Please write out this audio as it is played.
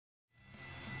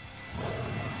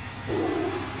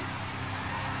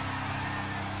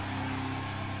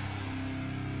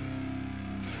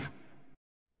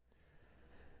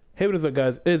Hey, what is up,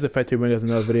 guys? It is AffectTK bringing us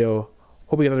another video.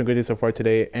 Hope you guys are doing great so far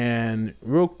today. And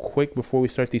real quick, before we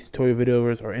start these tutorial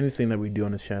videos or anything that we do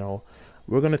on this channel,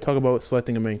 we're going to talk about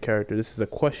selecting a main character. This is a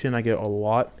question I get a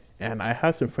lot, and I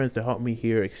have some friends to help me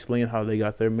here explain how they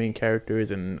got their main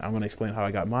characters, and I'm going to explain how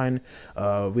I got mine.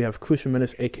 We have Crucial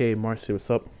Menace, aka Marcy.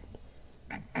 What's up?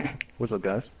 What's up,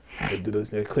 guys?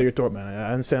 Clear your throat, man.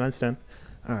 I understand.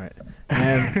 All right.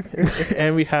 And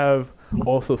and we have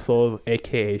also Souls,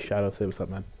 aka Shoutout. Say what's up,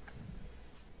 man.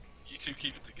 You two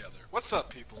keep it together. What's up,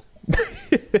 people?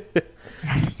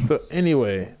 So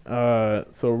anyway,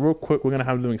 so real quick, we're gonna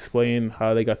have them explain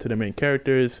how they got to their main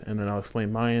characters, and then I'll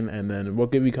explain mine, and then we'll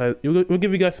give you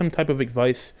guys some type of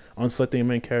advice on selecting a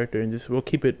main character, and just we'll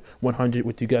keep it 100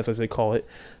 with you guys as they call it.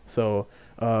 So,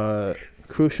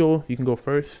 Crucial, you can go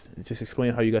first. Just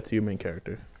explain how you got to your main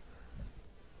character.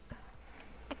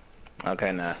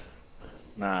 Okay, nah,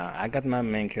 I got my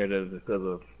main character because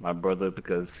of my brother,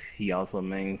 because he also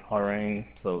mains Harang,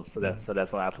 so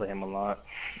that's why I play him a lot.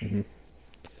 Mm-hmm.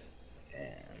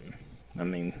 And I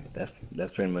mean, that's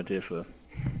pretty much it for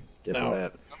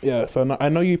that. Yeah, so I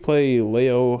know you play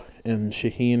Leo and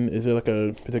Shaheen. Is there like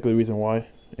a particular reason why?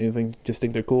 Anything? Just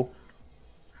think they're cool?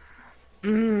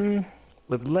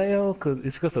 With Leo,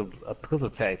 it's because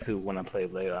of tag 2. When I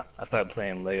played Leo, I started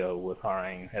playing Leo with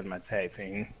Harang as my tag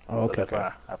team. Oh, okay. So that's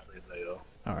why I played Leo.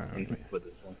 All right. For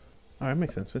this one. All right,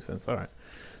 makes sense. All right.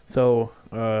 So,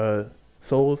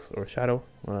 Souls or Shadow,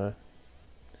 bring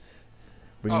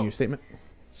in your statement.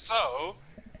 So,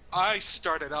 I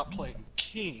started out playing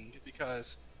King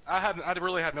because I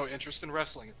really had no interest in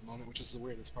wrestling at the moment, which is the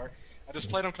weirdest part. I just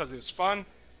played him because it was fun,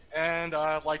 and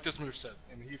I liked his moveset,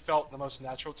 and he felt the most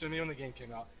natural to me when the game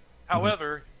came out.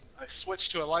 However, I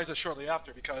switched to Eliza shortly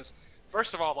after because,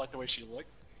 first of all, I liked the way she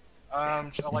looked.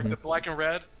 I liked the black and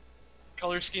red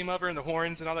color scheme of her and the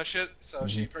horns and all that shit, so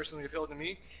she personally appealed to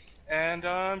me.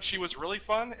 And she was really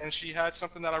fun, and she had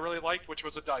something that I really liked, which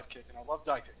was a dive kick, and I love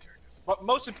dive kick characters. But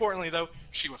most importantly, though,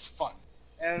 she was fun.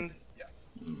 And, yeah.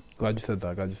 Glad you said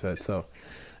that. So,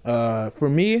 for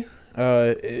me,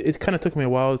 it kind of took me a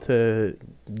while to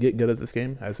get good at this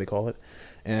game, as they call it.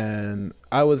 And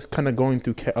I was kind of going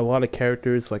through a lot of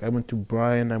characters. Like, I went through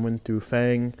Brian, I went through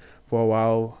Fang for a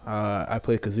while. I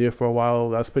played Kazuya for a while.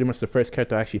 That was pretty much the first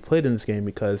character I actually played in this game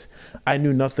because I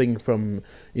knew nothing from,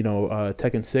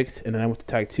 Tekken 6. And then I went to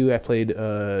Tag 2. I played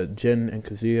Jin and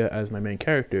Kazuya as my main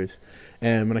characters.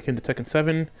 And when I came to Tekken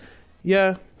 7,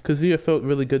 yeah, Kazuya felt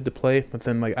really good to play, but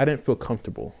then I didn't feel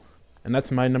comfortable. And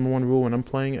that's my number one rule when I'm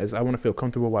playing, is I want to feel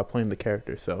comfortable while playing the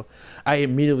character. So I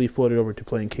immediately floated over to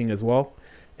playing King as well,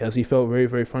 as he felt very,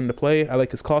 very fun to play. I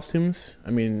like his costumes.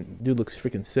 I mean, dude looks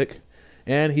freaking sick.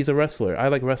 And he's a wrestler. I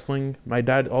like wrestling. My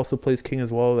dad also plays King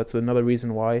as well. That's another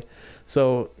reason why.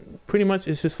 So pretty much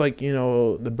it's just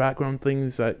the background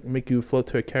things that make you float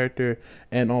to a character,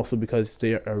 and also because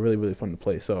they are really, really fun to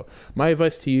play. So my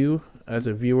advice to you as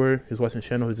a viewer who's watching the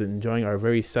channel, who's enjoying our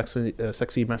very sexy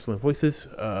masculine voices,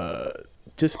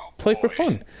 just play for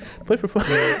fun. Play for fun.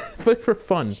 Play for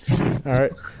fun. All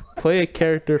right. Play a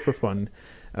character for fun.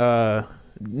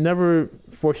 Never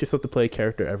force yourself to play a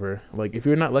character ever. Like, if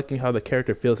you're not liking how the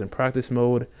character feels in practice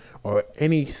mode, or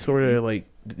any sort of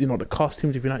the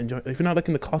costumes, if you're not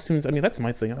liking the costumes, I mean, that's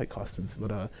my thing. I like costumes,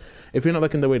 but if you're not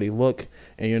liking the way they look,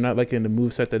 and you're not liking the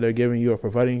moveset that they're giving you or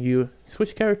providing you,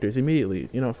 switch characters immediately.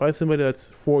 Find somebody that's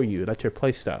for you, that's your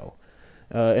play style.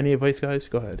 Any advice, guys?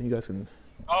 Go ahead. You guys can.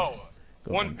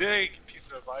 One big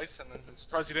piece of advice, and I'm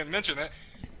surprised you didn't mention it.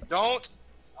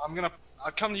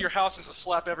 I'll come to your house and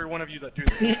slap every one of you that do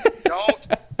this. Don't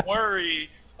worry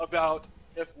about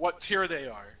what tier they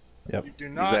are. Yep. You do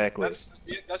not.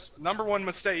 Exactly. That's number one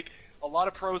mistake. A lot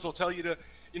of pros will tell you to,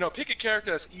 pick a character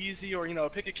that's easy, or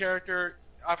pick a character.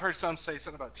 I've heard some say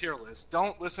something about tier lists.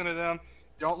 Don't listen to them.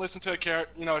 Don't listen to a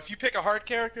character. If you pick a hard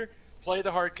character, play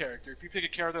the hard character. If you pick a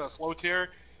character that's low tier,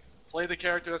 play the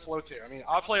character that's low tier. I mean,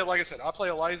 I play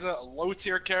Eliza, a low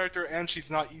tier character, and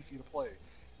she's not easy to play.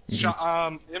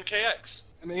 MKX,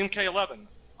 MK11.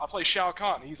 I play Shao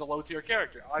Kahn. He's a low tier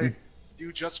character. I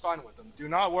do just fine with him. Do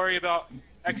not worry about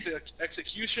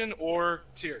execution or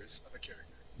tiers of a character.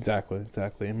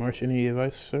 Exactly. And Marsh, any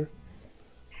advice, sir?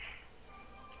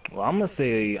 Well, I'm gonna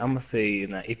say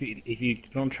if you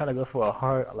don't try to go for a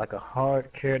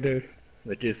hard character,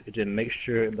 but just make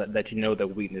sure that you know the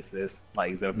weaknesses.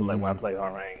 Like example, like when I play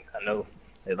Harang, I know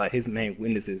that his main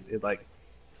weaknesses is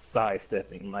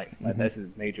sidestepping, that's his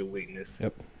major weakness.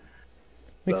 Yep.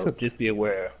 So just be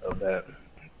aware of that.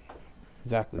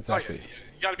 Exactly. Oh, yeah.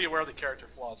 You got to be aware of the character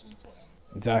flaws when you play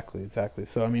them. Exactly.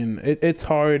 So I mean, it's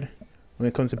hard when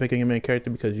it comes to picking a main character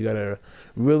because you gotta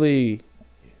really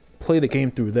play the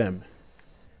game through them.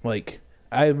 Like,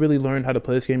 I really learned how to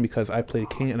play this game because I played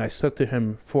King and I stuck to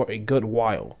him for a good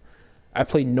while. I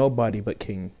played nobody but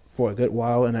King for a good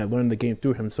while, and I learned the game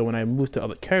through him. So when I moved to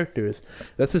other characters,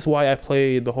 this is why I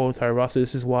played the whole entire roster.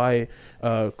 This is why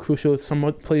Crucial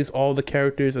somewhat plays all the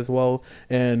characters as well,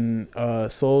 and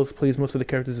Souls plays most of the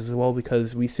characters as well,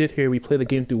 because we sit here, we play the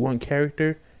game through one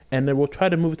character, and then we'll try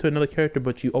to move to another character,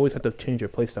 but you always have to change your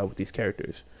playstyle with these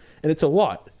characters. And it's a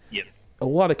lot. Yep. A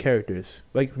lot of characters.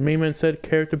 Like Mayman said,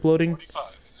 character bloating. 45.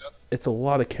 Yep. It's a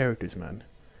lot of characters, man.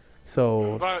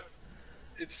 So... But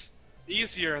it's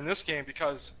easier in this game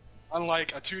because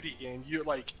unlike a 2D game, you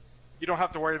don't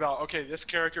have to worry about, okay, this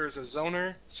character is a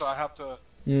zoner, so I have to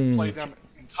play them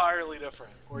entirely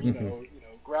different. Or you know,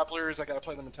 grapplers, I got to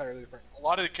play them entirely different. A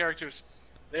lot of the characters,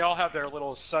 they all have their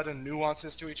little sudden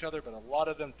nuances to each other, but a lot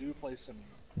of them do play similar.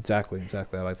 Exactly.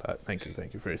 I like that. Thank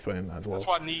you for explaining that as well.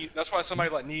 That's why somebody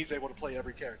like Nee's able to play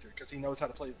every character, because he knows how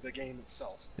to play the game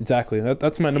itself. Exactly.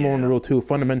 That's my number one rule too.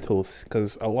 Fundamentals,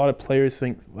 because a lot of players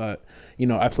think that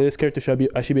I play this character,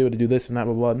 I should be able to do this and that,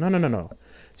 blah blah. No.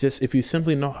 Just if you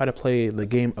simply know how to play the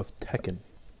game of Tekken,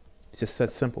 it's just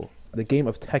that simple. The game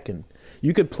of Tekken,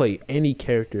 you could play any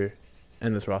character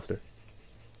in this roster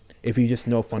if you just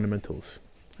know fundamentals.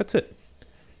 That's it.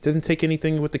 It doesn't take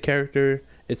anything with the character.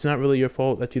 It's not really your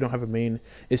fault that you don't have a main.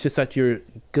 It's just that you're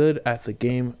good at the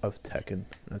game of Tekken.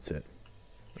 That's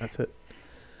it.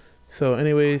 So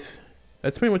anyways,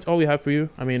 that's pretty much all we have for you.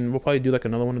 I mean, we'll probably do like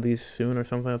another one of these soon or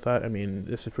something like that. I mean,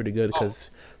 this is pretty good because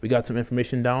we got some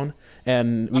information down,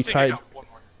 and we tried... One more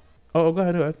thing. Oh, go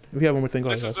ahead. If you have one more thing, go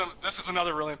ahead. This is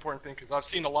another really important thing, because I've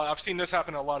seen this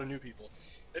happen to a lot of new people.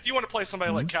 If you want to play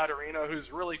somebody like Katarina,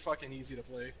 who's really fucking easy to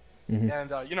play,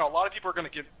 and a lot of people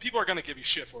are gonna give you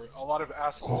shit for it. A lot of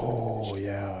assholes. Oh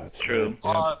yeah, it's true.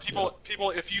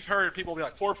 People, if you've heard, people will be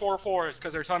like 444. It's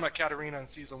because they're talking about Katarina in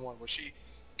season 1, where she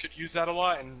could use that a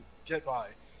lot and get by.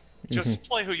 Just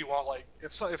play who you want. Like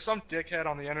if some dickhead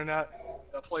on the internet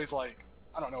that plays like,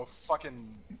 I don't know, fucking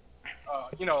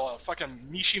fucking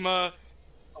Mishima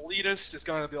elitist is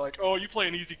gonna be like, oh, you play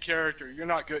an easy character, you're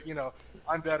not good,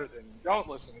 I'm better than you. Don't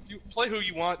listen. If you play who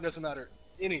you want, it doesn't matter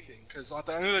anything, because at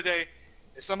the end of the day,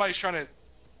 if somebody's trying to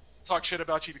talk shit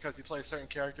about you because you play a certain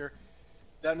character,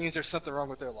 that means there's something wrong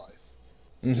with their life.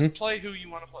 Just play who you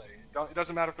want to play. It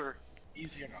doesn't matter if they're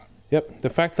easy or not. Yep, the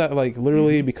fact that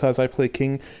literally because I play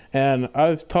King, and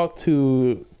I've talked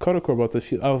to Kodakor about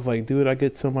this. I was like, dude, I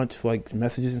get so much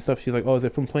messages and stuff. She's like, oh, is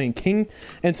it from playing King?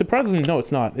 And surprisingly, no,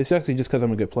 it's not. It's actually just because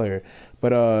I'm a good player.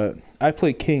 But I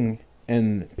play King,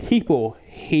 and people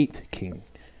hate King.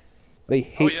 They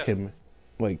hate him.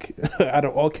 Out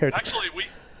of all characters. Actually, we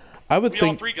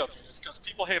all three go through this because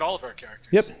people hate all of our characters.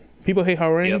 Yep, people hate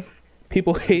Harang. Yep.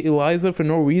 People hate Eliza for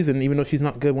no reason, even though she's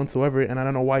not good whatsoever, and I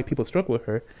don't know why people struggle with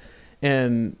her.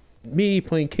 And me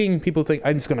playing King, people think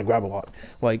I'm just gonna grab a lot.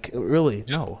 Really?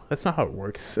 No, that's not how it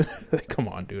works. Come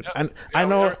on, dude. I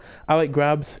know I like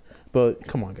grabs, but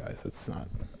come on, guys, it's not.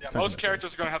 Yeah, most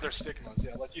characters are gonna have their stigmas.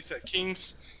 Yeah, like you said,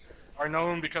 Kings are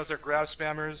known because they're grab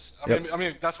spammers. I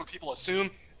mean, that's what people assume.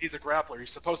 He's a grappler.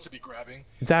 He's supposed to be grabbing.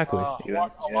 Exactly. A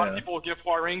lot of people will give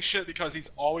Huarang shit because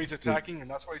he's always attacking, and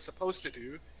that's what he's supposed to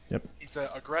do. Yep. He's an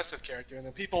aggressive character, and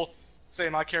then people say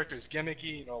my character is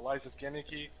gimmicky. Eliza's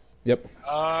gimmicky. Yep.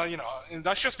 And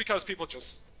that's just because people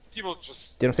just they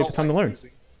don't take the time to learn.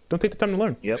 Don't take the time to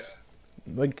learn. Yep.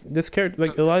 Yeah. This character,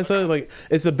 Eliza,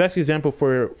 it's the best example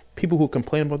for people who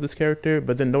complain about this character,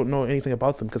 but then don't know anything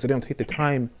about them because they don't take the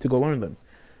time to go learn them.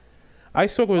 I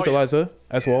struggle with Eliza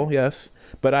as well, yes,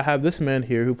 but I have this man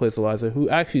here who plays Eliza who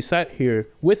actually sat here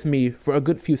with me for a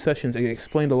good few sessions and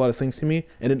explained a lot of things to me,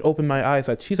 and it opened my eyes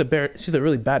that she's a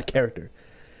really bad character.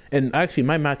 And actually,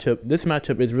 this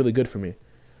matchup is really good for me.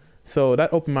 So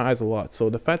that opened my eyes a lot. So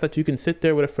the fact that you can sit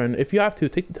there with a friend, if you have to,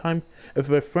 take the time. If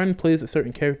a friend plays a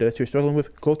certain character that you're struggling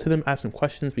with, go to them, ask them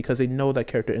questions because they know that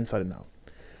character inside and out.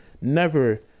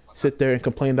 Never sit there and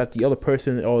complain that the other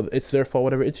person, oh, it's their fault,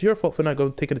 whatever. It's your fault for not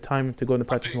taking the time to go into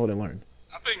practice mode and learn.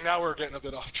 I think now we're getting a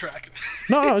bit off track.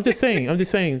 No, I'm just saying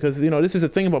because this is the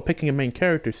thing about picking a main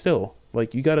character. Still,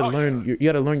 you gotta learn. You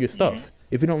gotta learn your stuff.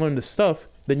 If you don't learn the stuff,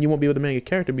 then you won't be able to make a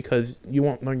character because you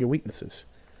won't learn your weaknesses.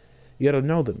 You gotta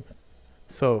know them.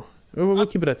 So we'll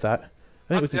keep it at that.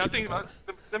 I think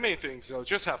the main thing is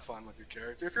just have fun with your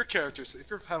character. If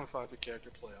you're having fun with your character,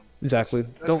 play them. Exactly.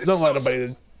 Don't let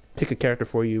anybody pick a character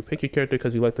for you. Pick your character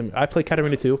because you like them. I play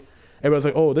Katarina too. Everyone's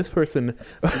like, oh, this person.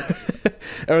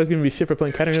 Everyone's giving me shit for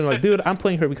playing Katarina. I'm like, dude, I'm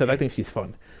playing her because I think she's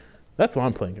fun. That's why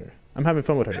I'm playing her. I'm having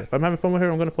fun with her. If I'm having fun with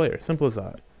her, I'm gonna play her. Simple as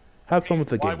that. Have fun with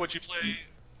the game. Why would you play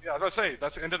Yeah, I was gonna say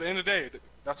that's the end of the day.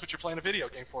 That's what you're playing a video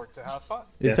game for, to have fun.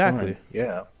 Exactly. Definitely.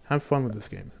 Yeah. Have fun with this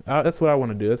game. That's what I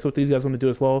want to do. That's what these guys want to do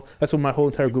as well. That's what my whole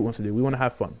entire group wants to do. We want to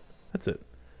have fun. That's it.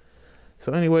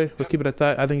 So anyway, we'll keep it at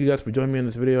that. I thank you guys for joining me in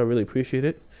this video. I really appreciate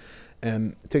it.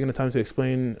 And taking the time to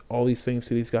explain all these things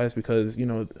to these guys, because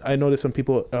I know there's some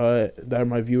people that are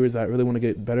my viewers that really want to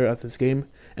get better at this game,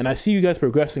 and I see you guys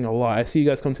progressing a lot. I see you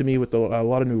guys come to me with a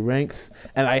lot of new ranks,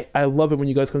 and I love it when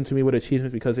you guys come to me with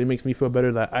achievements, because it makes me feel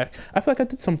better that I feel like I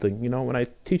did something, when I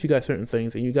teach you guys certain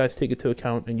things and you guys take it to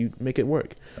account and you make it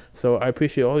work. So I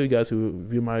appreciate all you guys who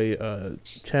view my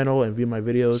channel and view my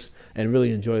videos and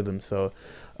really enjoy them. So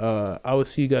I will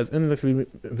see you guys in the next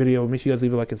video. Make sure you guys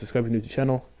leave a like and subscribe if you're new to the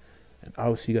channel. And I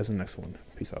will see you guys in the next one.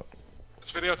 Peace out.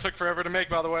 This video took forever to make,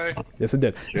 by the way. Yes, it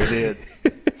did. Sure did.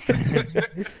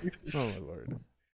 Oh, my Lord.